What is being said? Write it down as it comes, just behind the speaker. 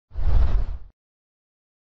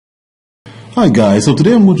Hi guys, so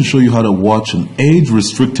today I'm going to show you how to watch an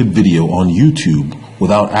age-restricted video on YouTube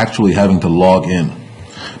without actually having to log in.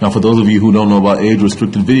 Now for those of you who don't know about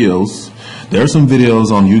age-restricted videos, there are some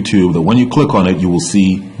videos on YouTube that when you click on it you will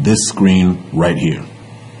see this screen right here.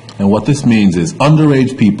 And what this means is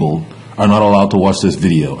underage people are not allowed to watch this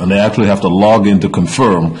video, and they actually have to log in to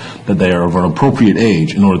confirm that they are of an appropriate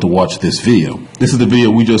age in order to watch this video. This is the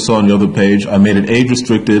video we just saw on the other page. I made it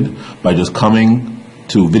age-restricted by just coming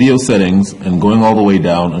to video settings and going all the way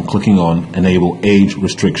down and clicking on enable age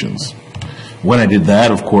restrictions. When I did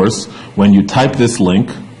that, of course, when you type this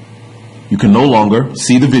link, you can no longer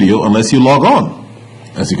see the video unless you log on,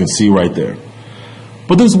 as you can see right there.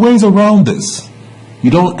 But there's ways around this.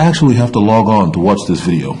 You don't actually have to log on to watch this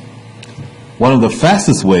video. One of the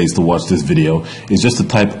fastest ways to watch this video is just to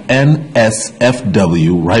type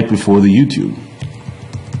NSFW right before the YouTube.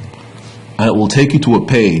 And it will take you to a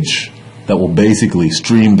page that will basically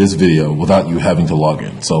stream this video without you having to log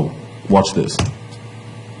in. So watch this.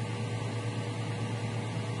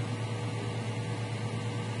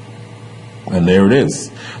 And there it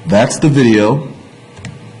is. That's the video.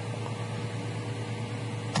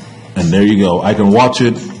 And there you go. I can watch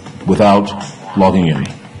it without logging in.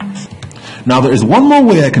 Now there is one more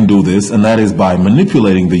way I can do this, and that is by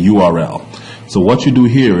manipulating the URL. So what you do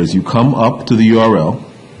here is you come up to the URL,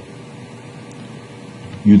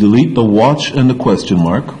 you delete the watch and the question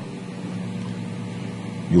mark,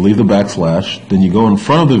 you leave the backslash, then you go in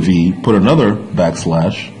front of the V, put another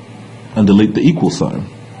backslash, and delete the equal sign.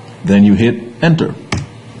 Then you hit enter.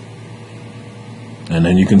 And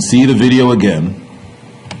then you can see the video again.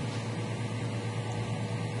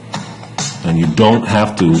 And you don't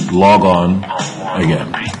have to log on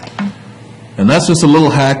again. And that's just a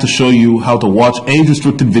little hack to show you how to watch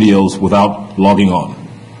age-restricted videos without logging on.